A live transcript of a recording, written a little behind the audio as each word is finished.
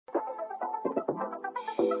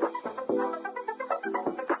Hello,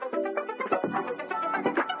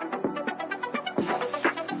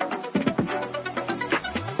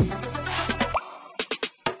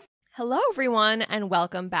 everyone, and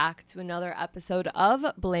welcome back to another episode of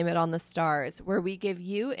Blame It on the Stars, where we give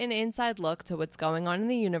you an inside look to what's going on in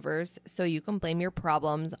the universe so you can blame your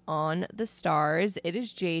problems on the stars. It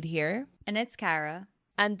is Jade here. And it's Kara.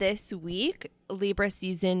 And this week, Libra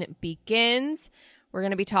season begins. We're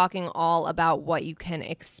going to be talking all about what you can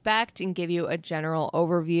expect and give you a general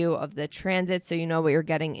overview of the transit so you know what you're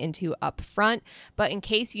getting into up front. But in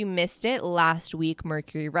case you missed it, last week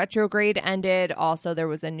Mercury retrograde ended. Also, there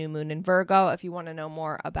was a new moon in Virgo. If you want to know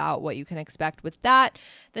more about what you can expect with that,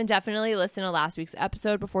 then definitely listen to last week's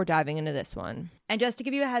episode before diving into this one. And just to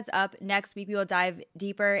give you a heads up, next week we will dive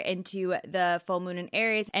deeper into the full moon in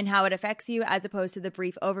Aries and how it affects you as opposed to the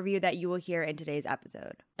brief overview that you will hear in today's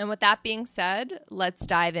episode. And with that being said, let's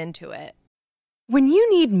dive into it. When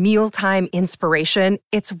you need mealtime inspiration,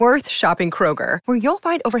 it's worth shopping Kroger, where you'll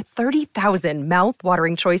find over 30,000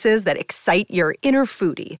 mouth-watering choices that excite your inner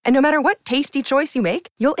foodie. And no matter what tasty choice you make,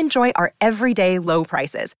 you'll enjoy our everyday low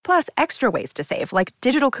prices, plus extra ways to save, like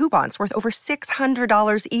digital coupons worth over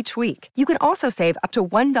 $600 each week. You can also save up to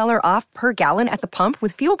 $1 off per gallon at the pump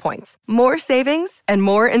with fuel points. More savings and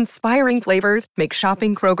more inspiring flavors make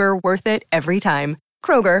shopping Kroger worth it every time.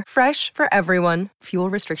 Kroger, fresh for everyone. Fuel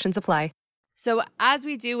restrictions apply. So as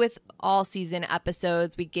we do with all season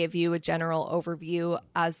episodes, we give you a general overview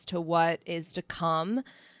as to what is to come.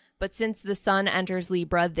 But since the sun enters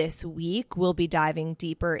Libra this week, we'll be diving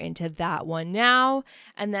deeper into that one now.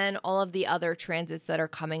 And then all of the other transits that are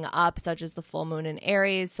coming up, such as the full moon in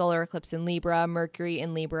Aries, solar eclipse in Libra, Mercury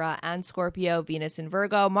in Libra and Scorpio, Venus in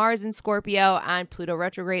Virgo, Mars in Scorpio, and Pluto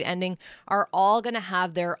retrograde ending, are all going to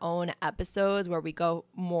have their own episodes where we go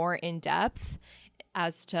more in depth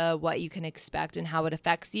as to what you can expect and how it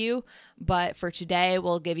affects you. But for today,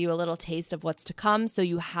 we'll give you a little taste of what's to come so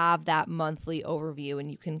you have that monthly overview and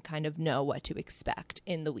you can kind of know what to expect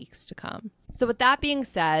in the weeks to come. So with that being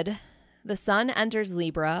said, the sun enters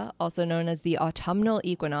Libra, also known as the autumnal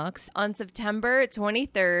equinox, on September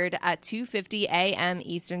 23rd at 2:50 a.m.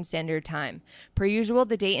 Eastern Standard Time. Per usual,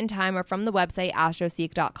 the date and time are from the website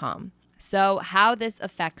astroseek.com. So how this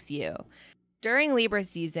affects you. During Libra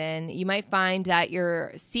season, you might find that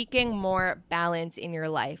you're seeking more balance in your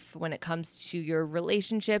life when it comes to your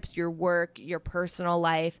relationships, your work, your personal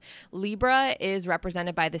life. Libra is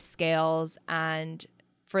represented by the scales and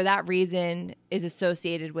for that reason is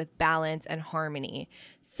associated with balance and harmony.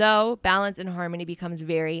 So balance and harmony becomes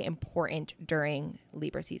very important during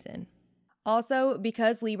Libra season. Also,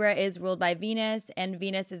 because Libra is ruled by Venus, and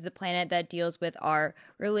Venus is the planet that deals with our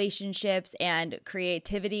relationships and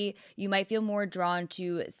creativity, you might feel more drawn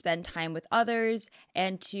to spend time with others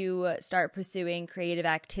and to start pursuing creative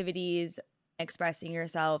activities, expressing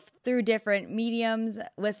yourself through different mediums,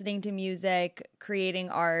 listening to music, creating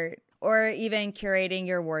art, or even curating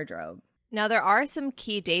your wardrobe. Now, there are some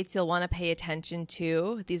key dates you'll want to pay attention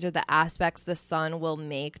to. These are the aspects the sun will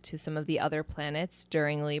make to some of the other planets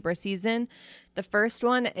during Libra season. The first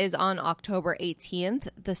one is on October 18th.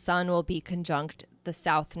 The sun will be conjunct the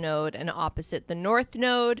south node and opposite the north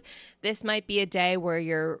node. This might be a day where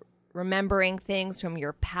you're remembering things from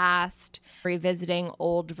your past, revisiting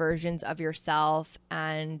old versions of yourself,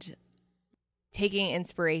 and taking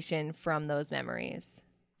inspiration from those memories.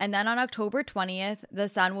 And then on October 20th, the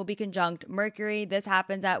sun will be conjunct Mercury. This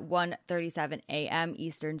happens at 1:37 a.m.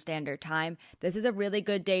 Eastern Standard Time. This is a really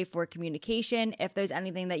good day for communication. If there's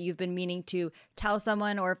anything that you've been meaning to tell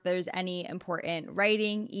someone, or if there's any important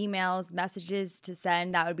writing, emails, messages to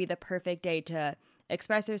send, that would be the perfect day to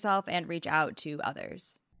express yourself and reach out to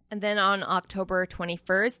others. And then on October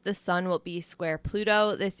 21st, the sun will be square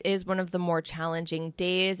Pluto. This is one of the more challenging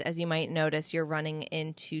days. As you might notice, you're running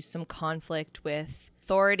into some conflict with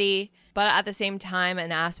authority, but at the same time,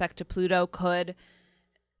 an aspect to Pluto could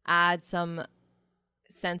add some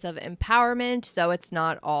sense of empowerment, so it's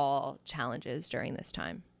not all challenges during this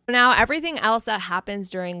time. Now, everything else that happens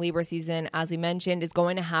during Libra season, as we mentioned, is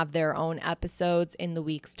going to have their own episodes in the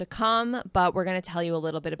weeks to come, but we're going to tell you a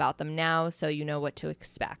little bit about them now so you know what to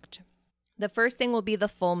expect. The first thing will be the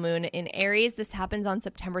full moon in Aries. This happens on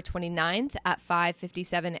September 29th at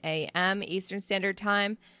 5:57 a.m. Eastern Standard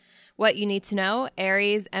Time. What you need to know,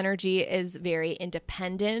 Aries energy is very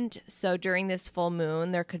independent. So during this full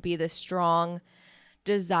moon, there could be this strong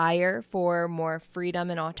desire for more freedom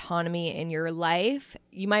and autonomy in your life.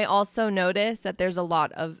 You might also notice that there's a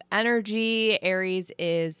lot of energy. Aries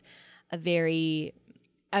is a very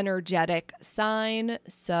energetic sign.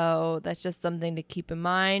 So that's just something to keep in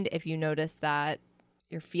mind if you notice that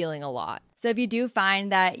you're feeling a lot. So if you do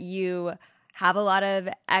find that you have a lot of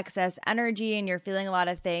excess energy and you're feeling a lot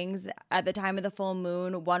of things at the time of the full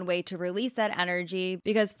moon, one way to release that energy,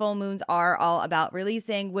 because full moons are all about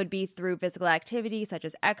releasing, would be through physical activity such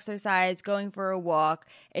as exercise, going for a walk.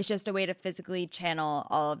 It's just a way to physically channel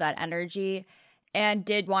all of that energy. And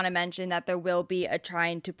did want to mention that there will be a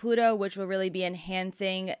trine to Pluto, which will really be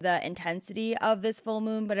enhancing the intensity of this full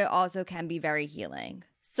moon, but it also can be very healing.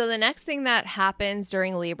 So the next thing that happens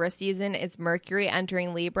during Libra season is Mercury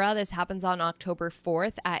entering Libra. This happens on October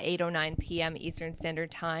 4th at 8:09 p.m. Eastern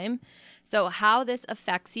Standard Time. So how this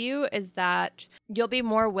affects you is that you'll be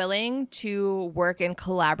more willing to work in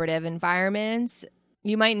collaborative environments.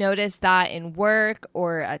 You might notice that in work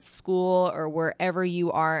or at school or wherever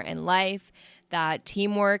you are in life, that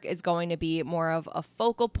teamwork is going to be more of a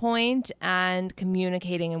focal point, and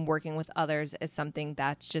communicating and working with others is something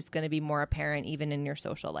that's just going to be more apparent even in your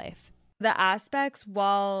social life. The aspects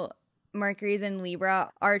while Mercury's in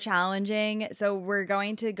Libra are challenging, so we're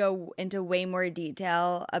going to go into way more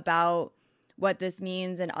detail about what this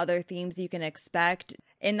means and other themes you can expect.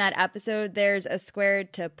 In that episode, there's a square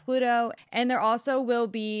to Pluto, and there also will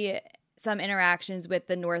be some interactions with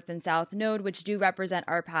the North and South node, which do represent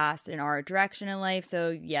our past and our direction in life.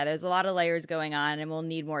 So yeah, there's a lot of layers going on, and we'll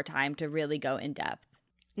need more time to really go in depth.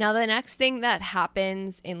 Now, the next thing that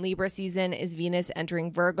happens in Libra season is Venus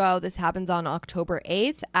entering Virgo. This happens on October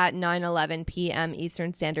 8th at 9:11 p.m.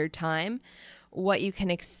 Eastern Standard Time. What you can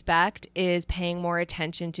expect is paying more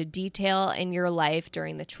attention to detail in your life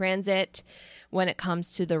during the transit. When it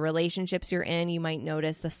comes to the relationships you're in, you might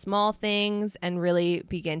notice the small things and really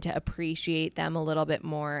begin to appreciate them a little bit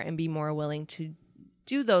more and be more willing to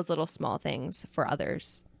do those little small things for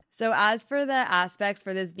others. So as for the aspects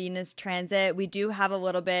for this Venus transit, we do have a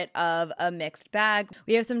little bit of a mixed bag.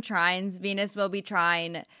 We have some trines. Venus will be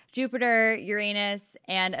trine Jupiter, Uranus,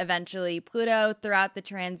 and eventually Pluto throughout the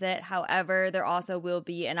transit. However, there also will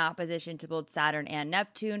be an opposition to both Saturn and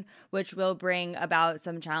Neptune, which will bring about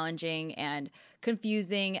some challenging and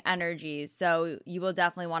confusing energies. So you will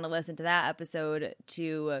definitely want to listen to that episode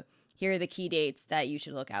to hear the key dates that you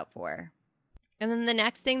should look out for. And then the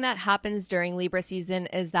next thing that happens during Libra season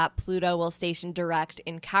is that Pluto will station direct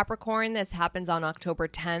in Capricorn. This happens on October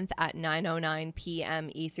 10th at 9:09 p.m.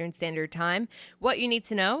 Eastern Standard Time. What you need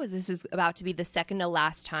to know is this is about to be the second to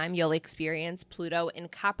last time you'll experience Pluto in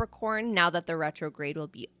Capricorn now that the retrograde will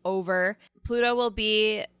be over. Pluto will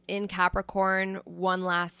be in Capricorn one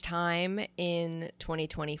last time in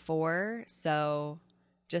 2024. So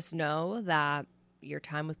just know that your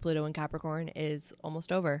time with Pluto in Capricorn is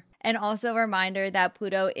almost over. And also a reminder that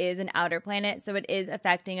Pluto is an outer planet, so it is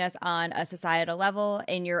affecting us on a societal level.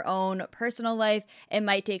 In your own personal life, it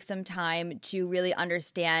might take some time to really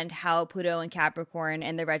understand how Pluto and Capricorn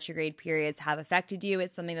and the retrograde periods have affected you.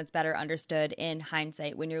 It's something that's better understood in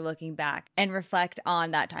hindsight when you're looking back and reflect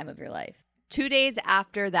on that time of your life. 2 days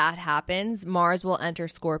after that happens, Mars will enter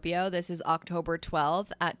Scorpio. This is October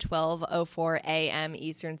 12th at 12:04 a.m.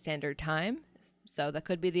 Eastern Standard Time. So that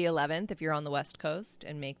could be the 11th if you're on the West Coast,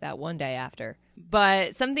 and make that one day after.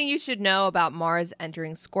 But something you should know about Mars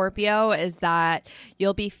entering Scorpio is that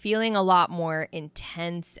you'll be feeling a lot more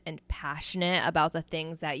intense and passionate about the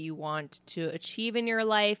things that you want to achieve in your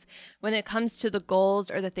life. When it comes to the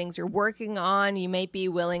goals or the things you're working on, you might be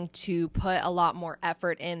willing to put a lot more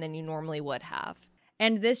effort in than you normally would have.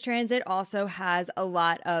 And this transit also has a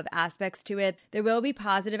lot of aspects to it. There will be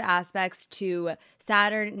positive aspects to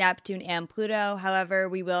Saturn, Neptune, and Pluto. However,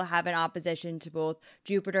 we will have an opposition to both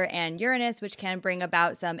Jupiter and Uranus, which can bring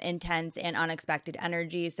about some intense and unexpected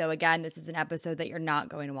energy. So again, this is an episode that you're not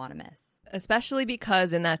going to want to miss. Especially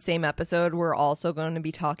because in that same episode, we're also going to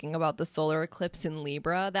be talking about the solar eclipse in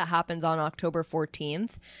Libra that happens on October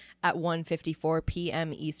 14th at 1:54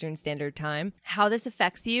 p.m. Eastern Standard Time. How this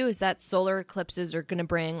affects you is that solar eclipses are going to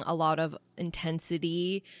bring a lot of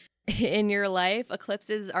intensity in your life.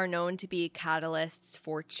 Eclipses are known to be catalysts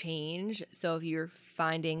for change. So if you're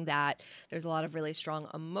finding that there's a lot of really strong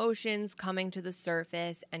emotions coming to the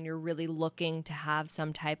surface and you're really looking to have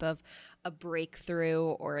some type of a breakthrough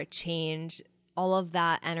or a change, all of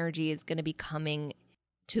that energy is going to be coming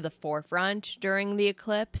to the forefront during the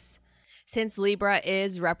eclipse. Since Libra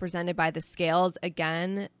is represented by the scales,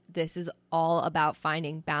 again, this is all about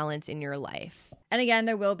finding balance in your life. And again,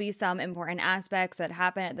 there will be some important aspects that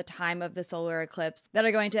happen at the time of the solar eclipse that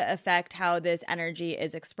are going to affect how this energy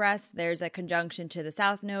is expressed. There's a conjunction to the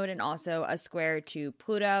South Node and also a square to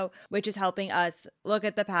Pluto, which is helping us look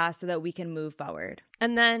at the past so that we can move forward.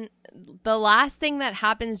 And then the last thing that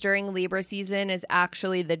happens during Libra season is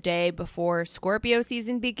actually the day before Scorpio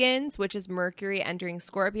season begins, which is Mercury entering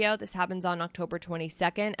Scorpio. This happens on October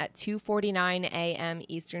 22nd at 2:49 a.m.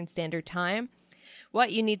 Eastern Standard Time.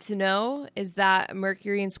 What you need to know is that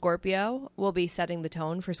Mercury in Scorpio will be setting the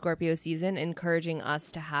tone for Scorpio season, encouraging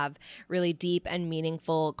us to have really deep and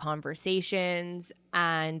meaningful conversations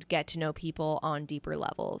and get to know people on deeper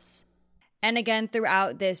levels. And again,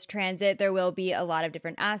 throughout this transit, there will be a lot of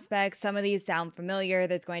different aspects. Some of these sound familiar.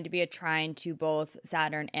 There's going to be a trine to both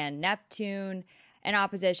Saturn and Neptune, an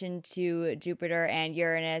opposition to Jupiter and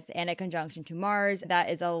Uranus, and a conjunction to Mars. That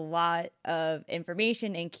is a lot of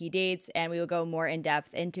information and key dates, and we will go more in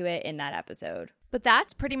depth into it in that episode. But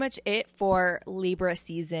that's pretty much it for Libra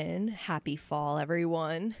season. Happy fall,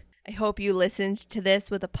 everyone. I hope you listened to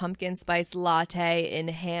this with a pumpkin spice latte in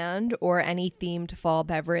hand or any themed fall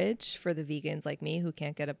beverage for the vegans like me who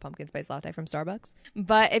can't get a pumpkin spice latte from Starbucks.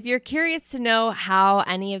 But if you're curious to know how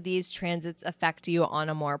any of these transits affect you on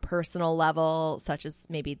a more personal level, such as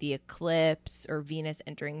maybe the eclipse or Venus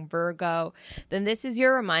entering Virgo, then this is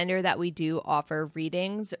your reminder that we do offer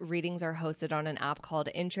readings. Readings are hosted on an app called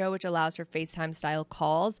Intro, which allows for FaceTime style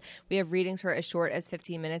calls. We have readings for as short as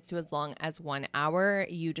 15 minutes to as long as 1 hour.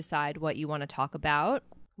 You decide what you want to talk about.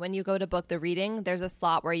 When you go to book the reading, there's a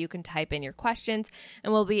slot where you can type in your questions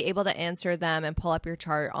and we'll be able to answer them and pull up your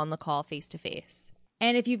chart on the call face to face.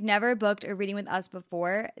 And if you've never booked a reading with us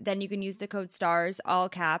before, then you can use the code STARS, all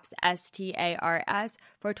caps, STARS,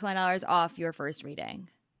 for $20 off your first reading.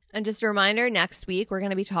 And just a reminder, next week we're going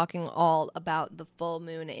to be talking all about the full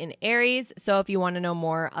moon in Aries. So if you want to know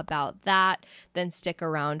more about that, then stick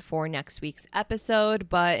around for next week's episode.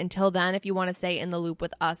 But until then, if you want to stay in the loop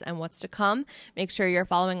with us and what's to come, make sure you're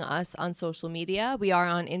following us on social media. We are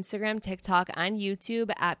on Instagram, TikTok, and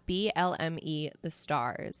YouTube at BLME The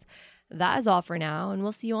Stars. That is all for now, and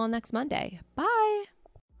we'll see you all next Monday. Bye.